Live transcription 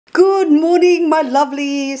Good morning, my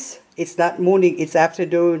lovelies. It's not morning, it's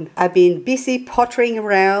afternoon. I've been busy pottering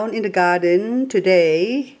around in the garden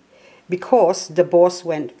today because the boss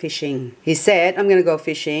went fishing. He said, I'm gonna go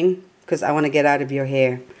fishing because I want to get out of your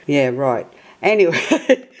hair. Yeah, right.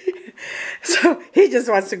 Anyway, so he just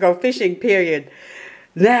wants to go fishing, period.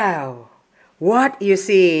 Now, what you're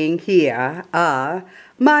seeing here are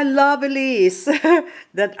my lovelies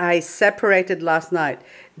that I separated last night.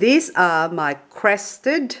 These are my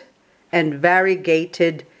crested and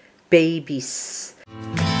variegated babies.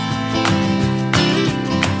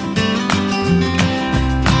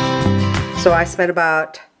 So I spent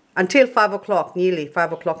about until 5 o'clock, nearly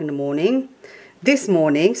 5 o'clock in the morning. This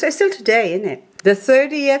morning, so it's still today, isn't it? The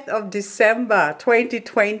 30th of December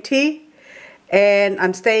 2020. And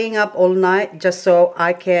I'm staying up all night just so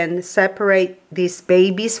I can separate these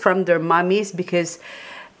babies from their mummies because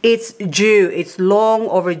it's due. It's long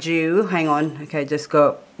overdue. Hang on. Okay, just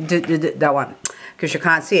go that one because you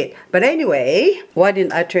can't see it. But anyway, why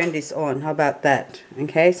didn't I turn this on? How about that?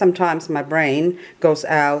 Okay, sometimes my brain goes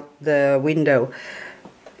out the window.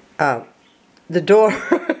 The door.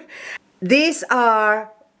 These are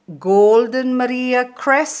Golden Maria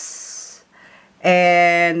crests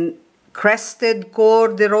and crested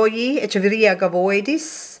Corderoyi, Echeveria Golden,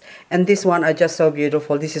 and this one are just so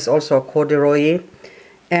beautiful. This is also a Corderoyi,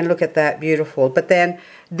 and look at that, beautiful. But then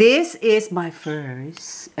this is my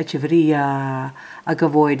first Echeveria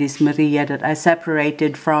Golden Maria that I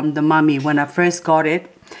separated from the mummy when I first got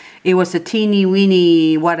it. It was a teeny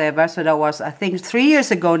weeny whatever, so that was, I think, 3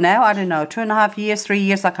 years ago now. I don't know, 2.5 years, 3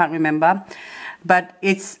 years, I can't remember, but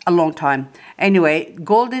it's a long time. Anyway,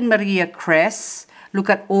 Golden Maria crests. Look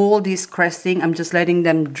at all these cresting. I'm just letting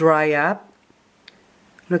them dry up.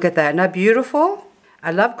 Look at that. Isn't that beautiful?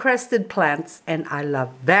 I love crested plants and I love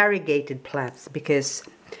variegated plants because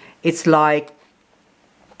it's like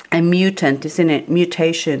a mutant, isn't it?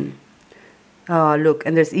 Mutation. Oh, look.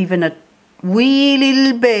 And there's even a wee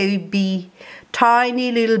little baby,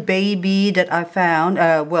 tiny little baby that I found.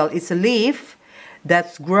 Well, it's a leaf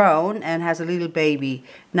that's grown and has a little baby.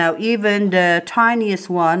 Now, even the tiniest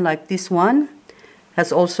one, like this one, has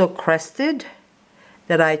also crested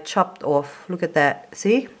that I chopped off. Look at that,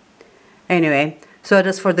 see? Anyway, so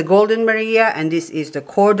that's for the Golden Maria, and this is the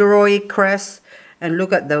Corderoy crest. And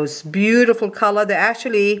look at those beautiful color. They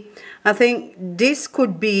actually, I think this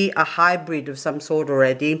could be a hybrid of some sort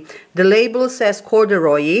already. The label says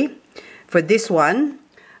Corderoy for this one.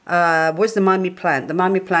 Where's the mummy plant? The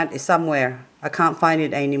mummy plant is somewhere. I can't find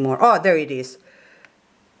it anymore. Oh, there it is.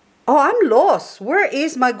 Oh, I'm lost. Where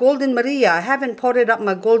is my Golden Maria? I haven't potted up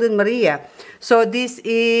my Golden Maria. So this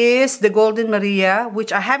is the Golden Maria,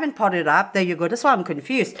 which I haven't potted up. There you go. That's why I'm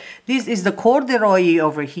confused. This is the Corderoy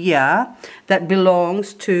over here that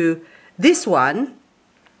belongs to this one.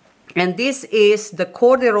 And this is the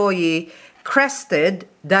Corderoy crested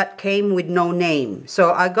that came with no name.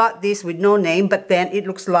 So I got this with no name, but then it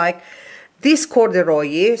looks like this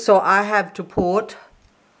Corderoy. So I have to put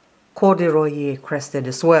Corderoy crested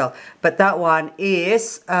as well, but that one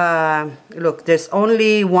is look, there's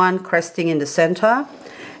only one cresting in the center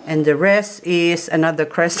and the rest is another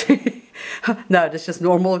cresting. No, that's just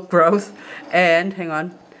normal growth. And hang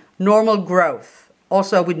on, normal growth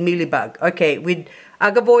also with mealybug. Okay, with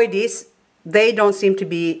agavoides, they don't seem to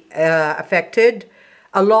be affected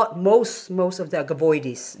a lot. Most of the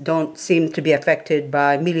agavoides don't seem to be affected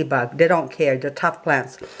by mealybug. They don't care. They're tough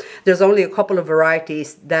plants. There's only a couple of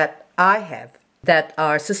varieties that I have that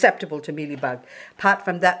are susceptible to mealybug. Apart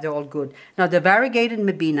from that, they're all good. Now the variegated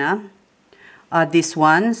Mebina are these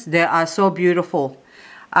ones. They are so beautiful.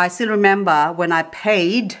 I still remember when I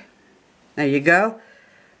paid, there you go,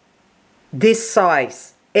 this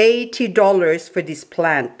size, $80 for this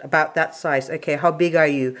plant, about that size. Okay, how big are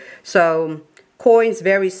you? So coins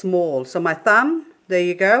very small. So my thumb, there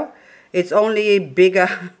you go, it's only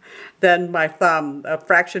bigger than my thumb, a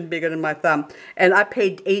fraction bigger than my thumb, and I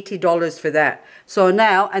paid $80 for that. So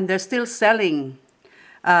now, and they're still selling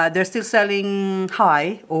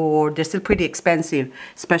high, or they're still pretty expensive,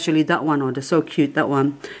 especially that one. Oh, they're so cute, that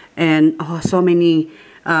one. And oh, so many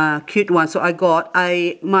cute ones. So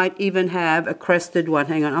I might even have a crested one.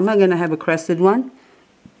 Hang on, am I gonna have a crested one?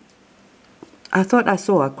 I thought I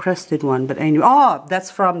saw a crested one, but anyway, oh, that's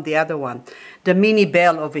from the other one, the Mini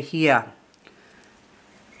Belle over here.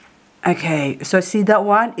 Okay, so see that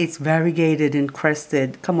one? It's variegated and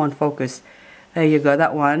crested. Come on, focus. There you go,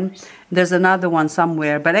 that one. There's another one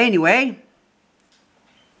somewhere. But anyway,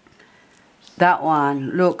 that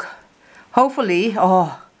one, look. Hopefully,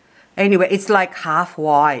 oh, Anyway, it's like half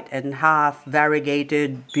white and half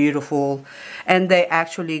variegated, beautiful, and they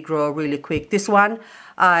actually grow really quick. This one,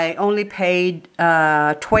 I only paid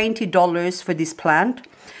 $20 for this plant,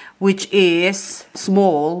 which is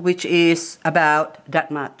small, which is about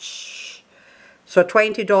that much. So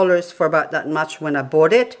 $20 for about that much when I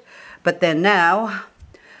bought it. But then now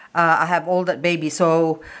I have all that baby.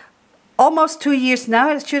 So almost 2 years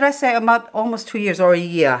now. Should I say about almost 2 years or a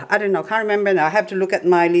year? I don't know. Can't remember now. I have to look at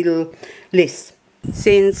my little list.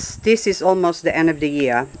 Since this is almost the end of the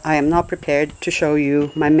year, I am not prepared to show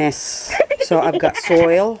you my mess. So I've got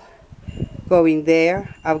soil going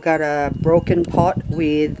there. I've got a broken pot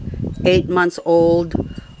with 8 months old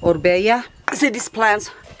Orbeia. So these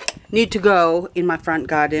plants need to go in my front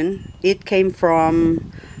garden. It came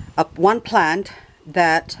from one plant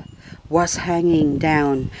that was hanging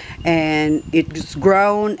down, and it's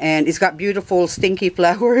grown and it's got beautiful stinky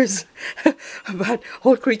flowers but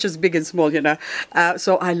all creatures big and small, you know.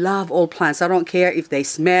 So I love all plants. I don't care if they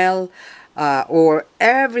smell or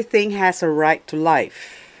everything has a right to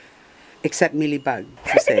life except mealybug,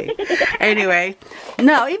 to say. Anyway,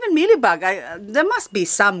 no, even mealybug, there must be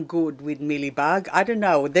some good with mealybug. I don't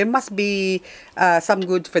know, there must be some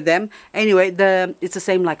good for them. Anyway, it's the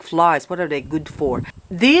same like flies. What are they good for?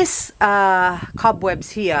 These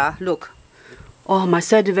cobwebs here, look. Oh, my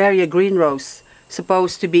Echeveria green rose,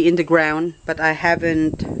 supposed to be in the ground, but I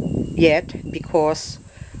haven't yet because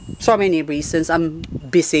so many reasons. I'm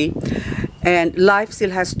busy. And life still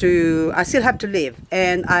has to, I still have to live,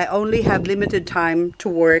 and I only have limited time to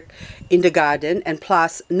work in the garden, and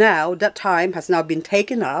plus now that time has now been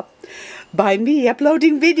taken up by me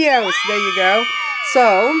uploading videos. There you go.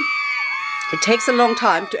 So it takes a long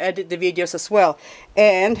time to edit the videos as well.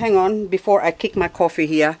 And hang on, before I kick my coffee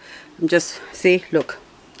here, I'm just, see, look,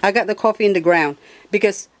 I got the coffee in the ground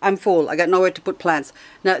because I'm full. I got nowhere to put plants.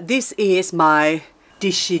 Now this is my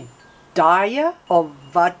Dischidia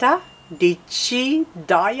Ovata.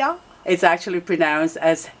 Dischidia. It's actually pronounced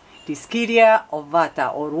as Dischidia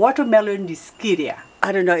Ovata or watermelon Dischidia.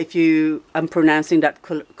 I don't know if I'm pronouncing that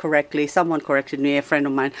correctly. Someone corrected me, a friend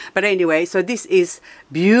of mine. But anyway, so this is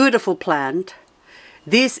beautiful plant.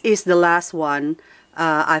 This is the last one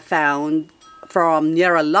I found from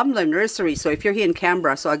Yarra Nursery. So if you're here in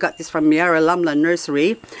Canberra, so I got this from Yarra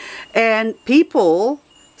Nursery. And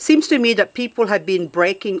seems to me that people have been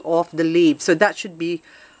breaking off the leaves. So that should be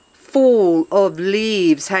full of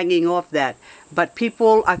leaves hanging off that, but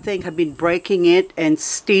people I think have been breaking it and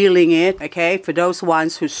stealing it. Okay, for those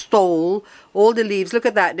ones who stole all the leaves, look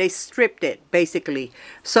at that, they stripped it basically.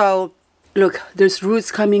 So look, there's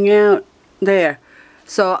roots coming out there.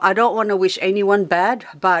 So I don't want to wish anyone bad,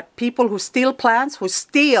 but people who steal plants, the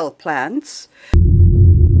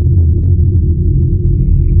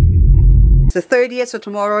 30th, so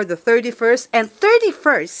tomorrow the 31st, and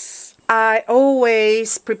 31st I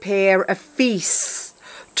always prepare a feast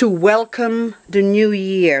to welcome the new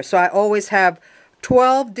year. So I always have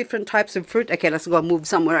 12 different types of fruit. Okay, let's go and move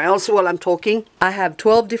somewhere else while I'm talking. I have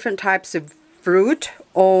 12 different types of fruit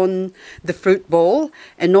on the fruit bowl.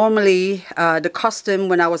 And normally the custom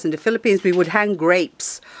when I was in the Philippines, we would hang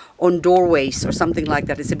grapes on doorways or something like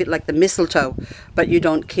that. It's a bit like the mistletoe, but you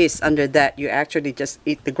don't kiss under that. You actually just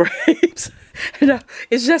eat the grapes. You know,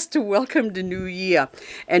 it's just to welcome the new year.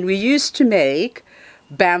 And we used to make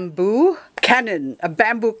bamboo cannon, a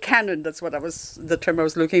bamboo cannon. That's what the term I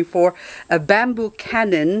was looking for. A bamboo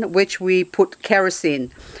cannon, which we put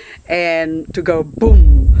kerosene and to go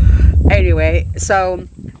boom. Anyway, so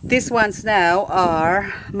these ones now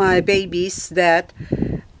are my babies that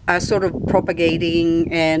are sort of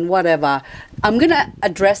propagating and whatever. I'm gonna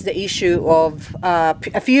address the issue of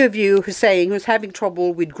a few of you who's having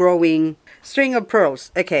trouble with growing string of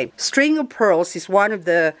pearls. Okay, string of pearls is one of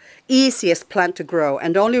the easiest plant to grow,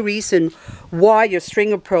 and the only reason why your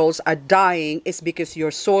string of pearls are dying is because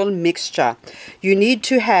your soil mixture. You need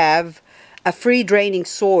to have a free draining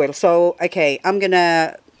soil. So okay, I'm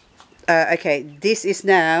gonna okay, this is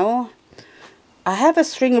now, I have a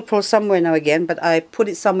string of pearls somewhere now again, but I put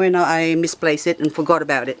it somewhere now, I misplaced it and forgot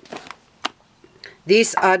about it.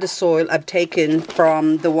 These are the soil I've taken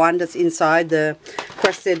from the one that's inside the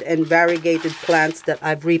crested and variegated plants that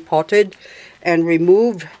I've repotted and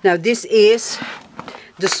removed. Now this is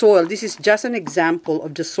the soil. This is just an example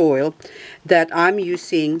of the soil that I'm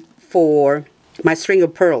using for my string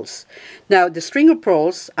of pearls. Now the string of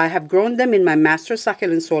pearls, I have grown them in my master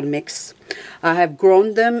succulent soil mix. I have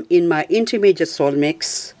grown them in my intermediate soil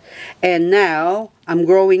mix, and now I'm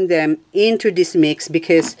growing them into this mix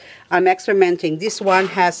because I'm experimenting. This one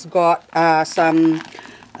has got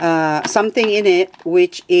something in it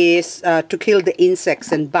which is to kill the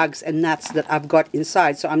insects and bugs and gnats that I've got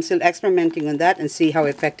inside. So I'm still experimenting on that and see how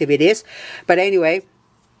effective it is. But anyway,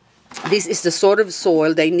 this is the sort of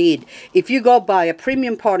soil they need. If you go buy a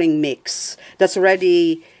premium potting mix that's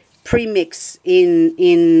already pre-mixed in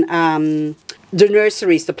the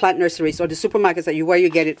nurseries, the plant nurseries or the supermarkets that where you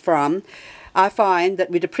get it from, I find that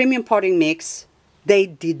with the premium potting mix, they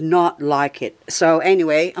did not like it. So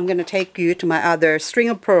anyway, I'm going to take you to my other string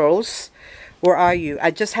of pearls. Where are you?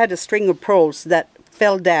 I just had a string of pearls that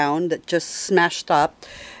fell down, that just smashed up.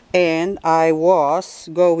 And I was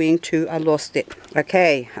going to, I lost it.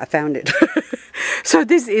 Okay, I found it. So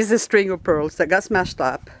this is a string of pearls that got smashed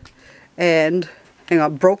up and hang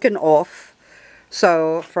on, broken off.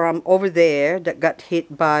 So from over there that got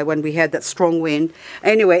hit by when we had that strong wind.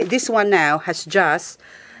 Anyway, this one now has just,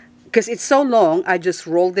 because it's so long, I just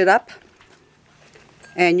rolled it up.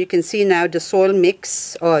 And you can see now the soil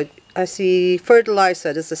mix. Oh, I see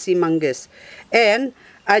fertilizer, there's a humongous. And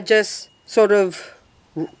I just sort of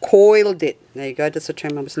coiled it. There you go, that's the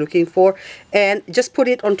term I was looking for. And just put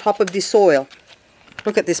it on top of the soil.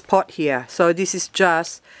 Look at this pot here. So this is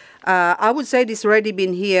just, I would say this already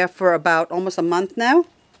been here for about almost a month now.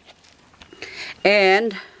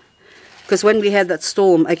 And, because when we had that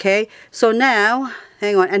storm, okay. So now,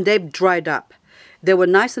 hang on, and they've dried up. They were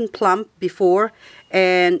nice and plump before,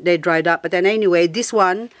 and they dried up. But then anyway, this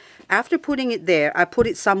one, after putting it there, I put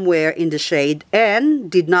it somewhere in the shade and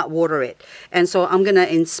did not water it. And so I'm going to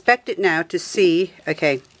inspect it now to see.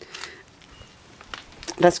 Okay,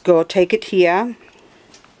 let's go take it here.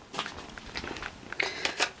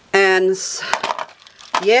 And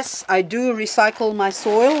yes, I do recycle my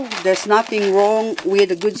soil. There's nothing wrong with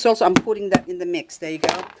the good soil, so I'm putting that in the mix. There you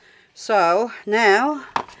go. So now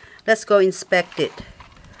let's go inspect it.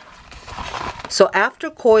 So after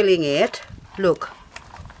coiling it, look.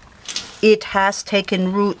 It has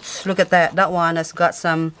taken roots. Look at that. That one has got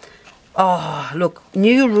some, oh, look,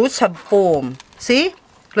 new roots have formed. See?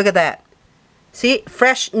 Look at that. See?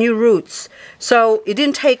 Fresh new roots. So it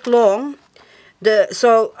didn't take long.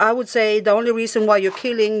 So I would say the only reason why you're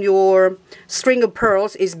killing your string of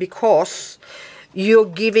pearls is because you're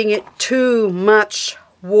giving it too much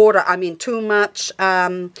water. I mean, too much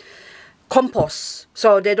compost.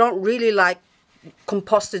 So they don't really like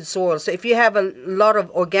composted soil. So if you have a lot of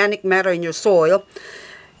organic matter in your soil,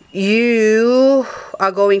 you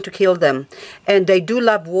are going to kill them. And they do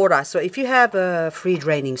love water. So if you have a free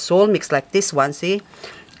draining soil mix like this one, see,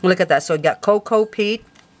 look at that. So you got cocoa peat,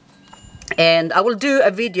 and I will do a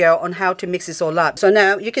video on how to mix this all up. So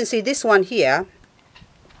now you can see this one here,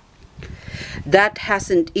 that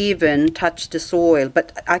hasn't even touched the soil,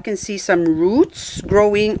 but I can see some roots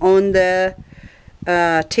growing on the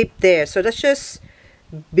tip there. So that's just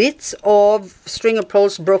bits of string of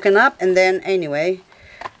pearls broken up. And then anyway,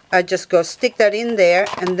 I just go stick that in there,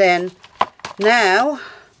 and then now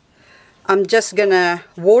I'm just gonna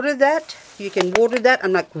water that. You can water that.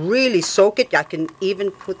 I'm not really soak it. I can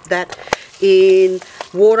even put that in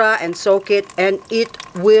water and soak it, and it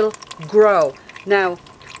will grow. Now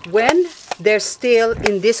when they're still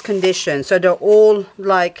in this condition, so they're all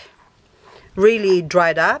like really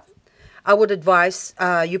dried up, I would advise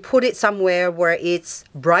you put it somewhere where it's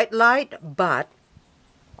bright light but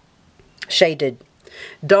shaded.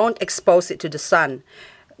 Don't expose it to the sun.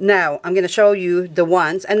 Now I'm going to show you the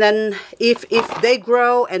ones, and then if they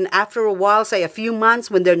grow and after a while, say a few months,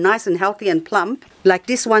 when they're nice and healthy and plump like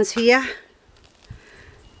these ones here,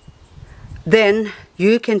 then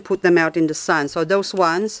you can put them out in the sun. So those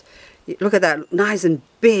ones, look at that, nice and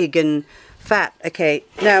big and fat. Okay,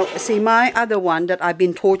 now see, my other one that I've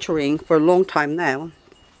been torturing for a long time now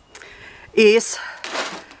is,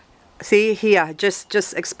 see here,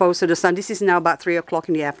 just exposed to the sun. This is now about 3 o'clock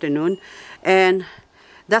in the afternoon, and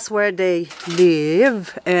that's where they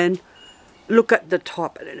live. And look at the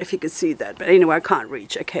top. I don't know if you can see that, but anyway, I can't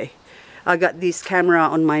reach. Okay, I got this camera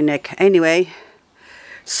on my neck. Anyway,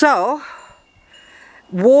 so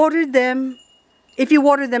water them. If you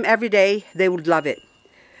water them every day, they would love it.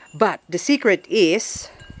 But the secret is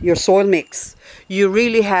your soil mix. You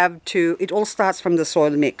really have to, it all starts from the soil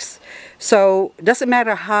mix. So it doesn't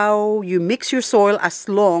matter how you mix your soil as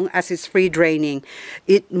long as it's free draining.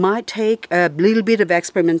 It might take a little bit of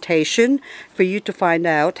experimentation for you to find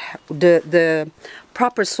out the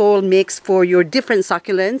proper soil mix for your different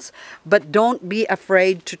succulents, but don't be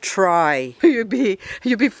afraid to try. You'll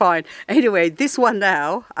be fine. Anyway, this one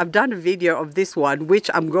now, I've done a video of this one, which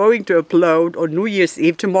I'm going to upload on New Year's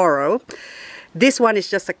Eve tomorrow. This one is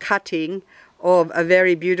just a cutting of a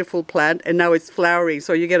very beautiful plant, and now it's flowering.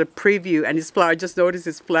 So you get a preview, and it's flowering. I just noticed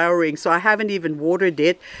it's flowering. So I haven't even watered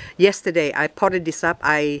it. Yesterday I potted this up.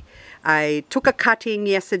 I took a cutting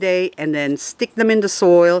yesterday and then stick them in the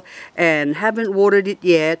soil, and haven't watered it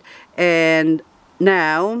yet. And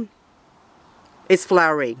now it's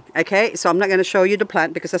flowering. Okay, so I'm not going to show you the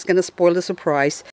plant because that's going to spoil the surprise.